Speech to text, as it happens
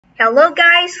Hello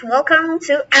guys, welcome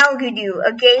to Algodoo,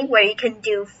 a game where you can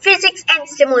do physics and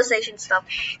simulation stuff.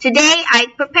 Today I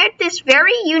prepared this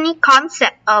very unique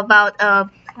concept about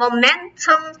a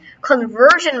momentum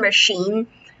conversion machine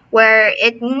where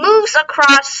it moves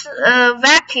across a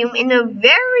vacuum in a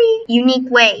very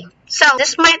unique way. So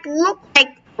this might look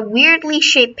like a weirdly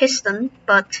shaped piston,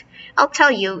 but I'll tell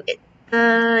you,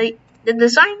 the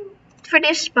design for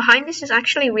this behind this is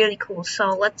actually really cool. So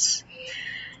let's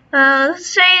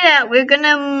say that we're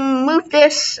gonna move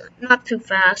this not too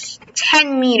fast,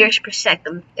 10 meters per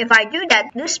second. If I do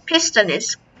that, this piston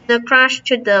is gonna crash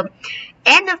to the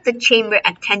end of the chamber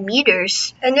at 10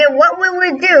 meters. And then what we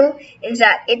will do is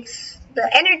that the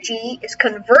energy is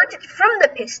converted from the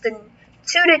piston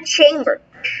to the chamber.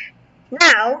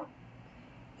 Now,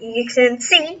 you can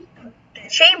see the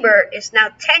chamber is now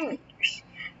 10 meters.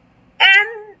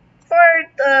 And for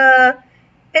the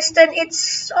piston,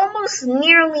 it's almost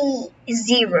nearly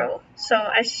zero. So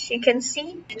as you can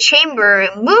see, the chamber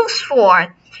moves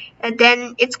forward, and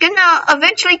then it's gonna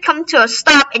eventually come to a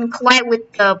stop and collide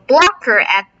with the blocker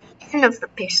at the end of the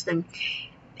piston.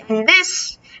 And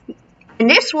this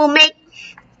will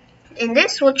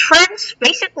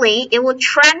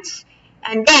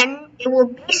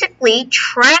basically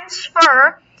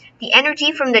transfer the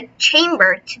energy from the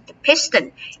chamber to the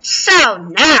piston. So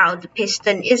now the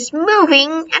piston is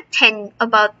moving at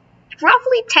about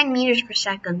roughly 10 meters per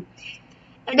second.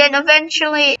 And then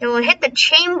eventually it will hit the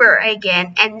chamber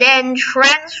again and then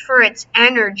transfer its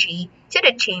energy to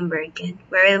the chamber again,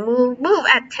 where it will move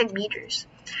at 10 meters.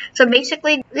 So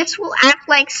basically this will act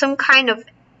like some kind of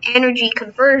energy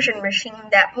conversion machine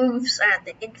that moves at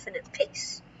the infinite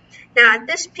pace. Now at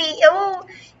this speed, it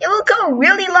will go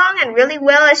really long and really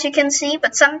well, as you can see,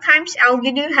 but sometimes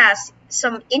Algodoo has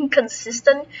some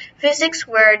inconsistent physics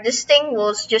where this thing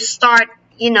will just start,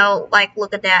 like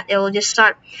look at that, it will just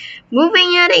start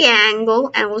moving at an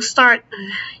angle and will start,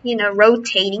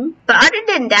 rotating. But other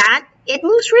than that, it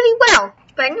moves really well.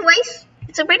 But anyways,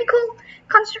 it's a pretty cool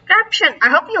contraption. I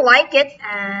hope you like it,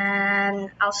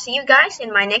 and I'll see you guys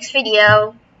in my next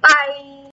video. Bye!